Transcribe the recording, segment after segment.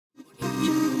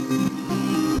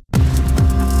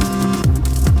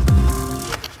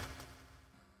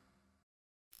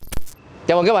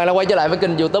Chào mừng các bạn đã quay trở lại với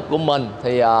kênh YouTube của mình.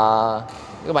 Thì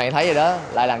các bạn thấy rồi đó,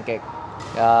 lại là Kiệt.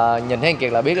 Nhìn thấy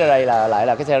Kiệt là biết ở đây là lại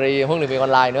là cái series huấn luyện viên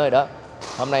online nữa rồi đó.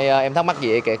 Hôm nay em thắc mắc gì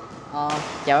vậy Kiệt?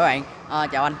 Chào các bạn,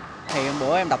 chào anh. Thì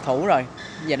bữa em tập thủ rồi,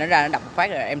 giờ nó ra nó đập một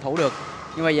phát rồi em thủ được.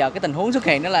 Nhưng bây giờ cái tình huống xuất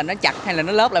hiện đó là nó chặt hay là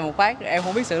nó lớp lại một phát, em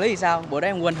không biết xử lý thì sao. Bữa đó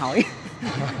em quên hỏi.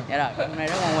 Dạ rồi, hôm nay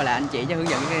rất mong là anh chị cho hướng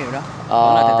dẫn cái điều đó.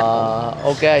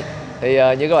 Ok.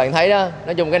 Thì như các bạn thấy đó,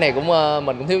 nói chung cái này cũng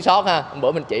mình cũng thiếu sót ha.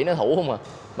 Bữa mình chỉ nó thủ không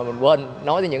mà mình quên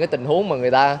nói tới những cái tình huống mà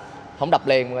người ta không đập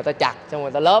liền mà người ta chặt xong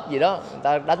người ta lớp gì đó, người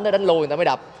ta đánh tới đánh lui người ta mới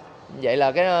đập. Vậy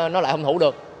là cái nó lại không thủ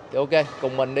được. Thì ok,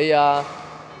 cùng mình đi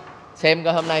xem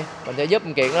coi hôm nay mình sẽ giúp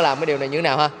Kiệt nó làm cái điều này như thế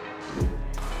nào ha.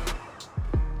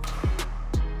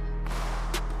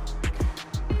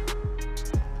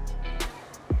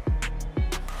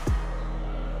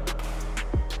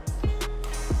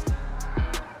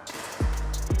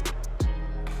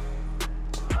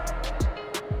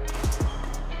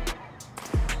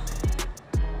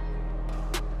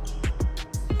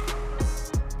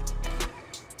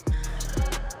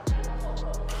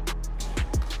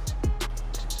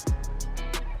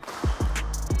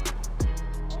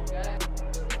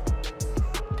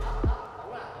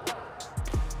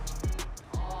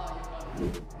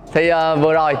 Thì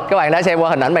vừa rồi các bạn đã xem qua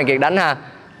hình ảnh bạn Kiệt đánh ha.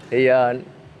 Thì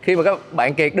khi mà các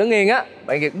bạn Kiệt đứng yên á,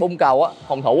 bạn Kiệt bung cầu á,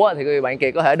 phòng thủ á, thì bạn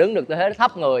Kiệt có thể đứng được tư thế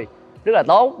thấp người rất là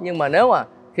tốt. Nhưng mà nếu mà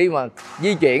khi mà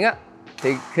di chuyển á,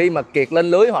 thì khi mà Kiệt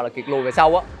lên lưới hoặc là Kiệt lùi về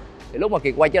sau á, thì lúc mà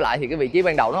Kiệt quay trở lại thì cái vị trí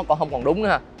ban đầu nó không còn đúng nữa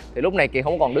ha. Thì lúc này Kiệt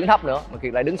không còn đứng thấp nữa mà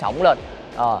Kiệt lại đứng xổng lên.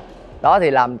 Đó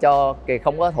thì làm cho Kiệt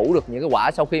không có thủ được những cái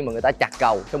quả sau khi mà người ta chặt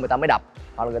cầu xong người ta mới đập,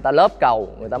 hoặc là người ta lớp cầu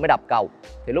người ta mới đập cầu,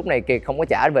 thì lúc này Kiệt không có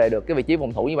trả về được cái vị trí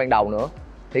phòng thủ như ban đầu nữa.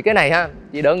 Thì cái này ha,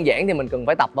 chỉ đơn giản thì mình cần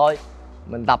phải tập thôi.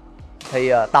 Mình tập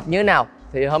thì tập như thế nào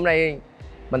thì hôm nay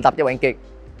mình tập cho bạn Kiệt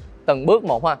từng bước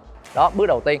một ha. Đó, bước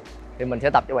đầu tiên thì mình sẽ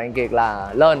tập cho bạn Kiệt là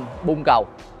lên bung cầu,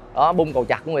 đó, bung cầu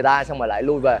chặt của người ta xong rồi lại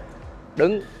lui về,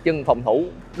 đứng chân phòng thủ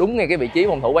đúng ngay cái vị trí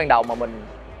phòng thủ ban đầu mà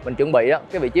mình chuẩn bị đó.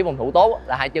 Cái vị trí phòng thủ tốt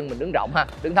là hai chân mình đứng rộng ha,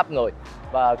 đứng thấp người,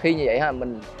 và khi như vậy ha,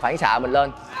 mình phản xạ mình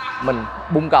lên, mình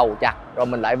bung cầu chặt rồi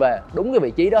mình lại về đúng cái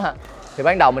vị trí đó ha. Thì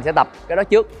ban đầu mình sẽ tập cái đó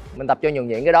trước, mình tập cho nhuần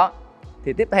nhuyễn cái đó.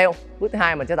 Thì tiếp theo bước thứ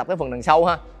hai mình sẽ tập cái phần đằng sau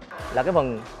ha, là cái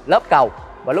phần lớp cầu.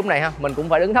 Và lúc này ha, mình cũng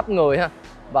phải đứng thấp người ha,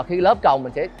 và khi lớp cầu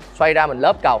mình sẽ xoay ra mình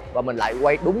lớp cầu và mình lại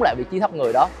quay đúng lại vị trí thấp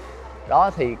người đó.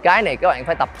 Đó thì cái này các bạn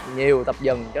phải tập nhiều, tập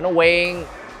dần cho nó quen,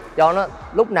 cho nó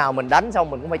lúc nào mình đánh xong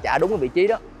mình cũng phải trả đúng cái vị trí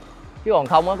đó. Chứ còn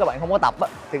không á, các bạn không có tập á,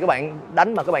 thì các bạn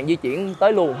đánh mà các bạn di chuyển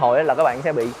tới luôn một hồi á, là các bạn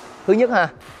sẽ bị, thứ nhất ha,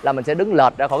 là mình sẽ đứng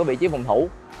lệch ra khỏi cái vị trí phòng thủ.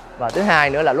 Và thứ hai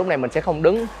nữa là lúc này mình sẽ không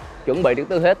đứng chuẩn bị được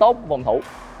tư thế tốt phòng thủ,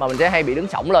 mà mình sẽ hay bị đứng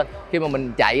xổng lên. Khi mà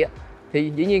mình chạy á,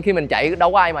 thì dĩ nhiên khi mình chạy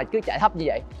đâu có ai mà cứ chạy thấp như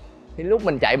vậy. Thì lúc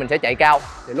mình chạy mình sẽ chạy cao,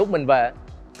 thì lúc mình về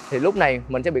thì lúc này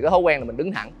mình sẽ bị cái thói quen là mình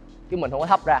đứng thẳng chứ mình không có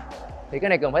thấp ra. Thì cái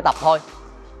này cần phải tập thôi.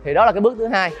 Thì đó là cái bước thứ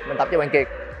hai mình tập cho bạn Kiệt.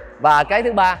 Và cái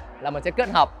thứ ba là mình sẽ kết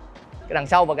hợp cái đằng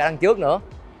sau và cả đằng trước nữa.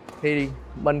 Thì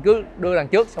mình cứ đưa đằng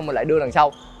trước xong mình lại đưa đằng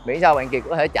sau, miễn sao bạn Kiệt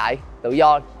có thể chạy tự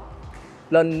do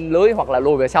lên lưới hoặc là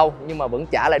lùi về sau nhưng mà vẫn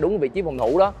trả lại đúng vị trí phòng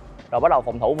thủ đó, rồi bắt đầu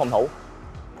phòng thủ.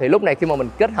 Thì lúc này khi mà mình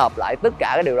kết hợp lại tất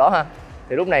cả cái điều đó ha,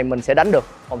 thì lúc này mình sẽ đánh được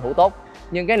phòng thủ tốt.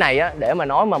 Nhưng cái này á, để mà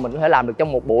nói mà mình có thể làm được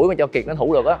trong một buổi mà cho Kiệt nó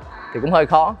thủ được á, thì cũng hơi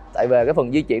khó. Tại vì cái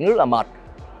phần di chuyển rất là mệt.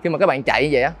 Khi mà các bạn chạy như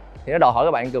vậy á, thì nó đòi hỏi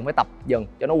các bạn cần phải tập dần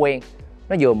cho nó quen.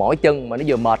 Nó vừa mỏi chân mà nó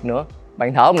vừa mệt nữa,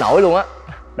 bạn thở không nổi luôn á.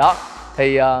 Đó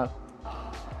thì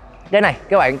cái này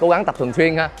các bạn cố gắng tập thường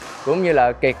xuyên ha. Cũng như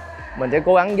là Kiệt, mình sẽ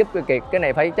cố gắng giúp cho Kiệt cái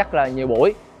này phải chắc là nhiều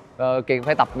buổi. Kiệt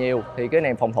phải tập nhiều thì cái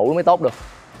này phòng thủ mới tốt được.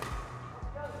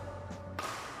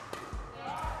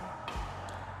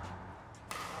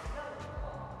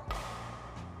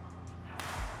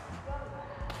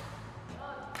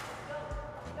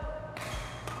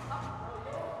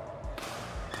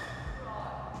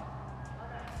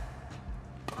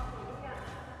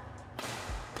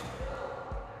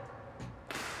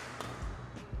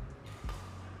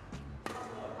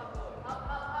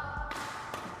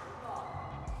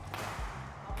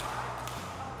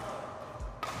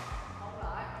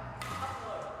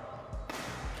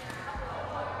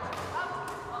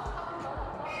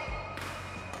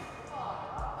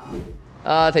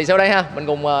 Thì sau đây ha, mình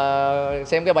cùng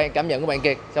xem cái cảm nhận của bạn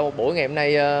Kiệt sau một buổi ngày hôm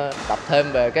nay tập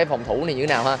thêm về cái phòng thủ này như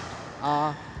thế nào ha.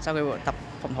 Sau khi tập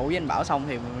phòng thủ với anh Bảo xong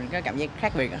thì mình có cảm giác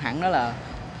khác biệt hẳn, đó là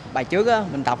bài trước á,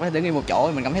 mình tập có thể đứng yên một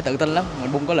chỗ mình cảm thấy tự tin lắm,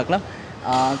 mình bung có lực lắm.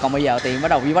 Còn bây giờ thì bắt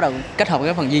đầu kết hợp với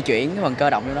cái phần di chuyển, cái phần cơ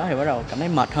động trong đó thì bắt đầu cảm thấy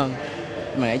mệt hơn.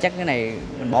 Mình nghĩ chắc cái này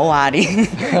mình bỏ qua đi.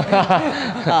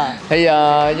 Thì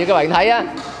như các bạn thấy á,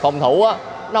 phòng thủ á,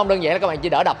 nó không đơn giản là các bạn chỉ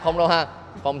đỡ đập không đâu ha.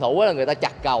 Phòng thủ là người ta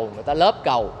chặt cầu, người ta lớp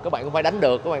cầu, các bạn cũng phải đánh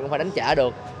được, các bạn cũng phải đánh trả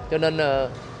được. Cho nên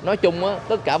nói chung á,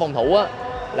 tất cả phòng thủ á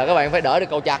là các bạn phải đỡ được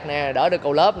cầu chặt nè, đỡ được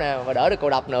cầu lớp nè, và đỡ được cầu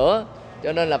đập nữa.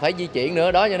 Cho nên là phải di chuyển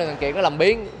nữa đó, cho nên thằng Kiệt nó làm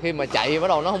biếng, khi mà chạy bắt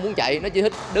đầu nó không muốn chạy, nó chỉ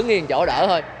thích đứng yên chỗ đỡ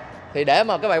thôi. Thì để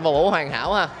mà các bạn phòng thủ hoàn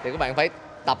hảo ha, thì các bạn phải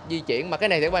tập di chuyển, mà cái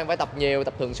này thì các bạn phải tập nhiều,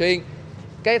 tập thường xuyên.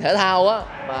 Cái thể thao á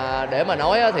mà để mà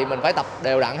nói á, thì mình phải tập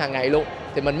đều đặn hàng ngày luôn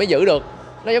thì mình mới giữ được.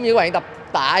 Nó giống như các bạn tập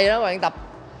tạ vậy đó, các bạn tập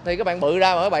thì các bạn bự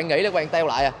ra mà các bạn nghĩ là các bạn teo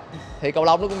lại à. Thì cầu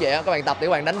lông nó cũng vậy á, các bạn tập thì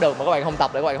các bạn đánh được, mà các bạn không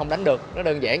tập thì các bạn không đánh được, nó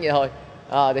đơn giản vậy thôi.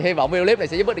 Thì hy vọng video clip này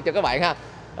sẽ giúp ích được cho các bạn ha.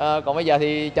 Còn bây giờ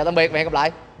thì chào tạm biệt và hẹn gặp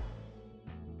lại.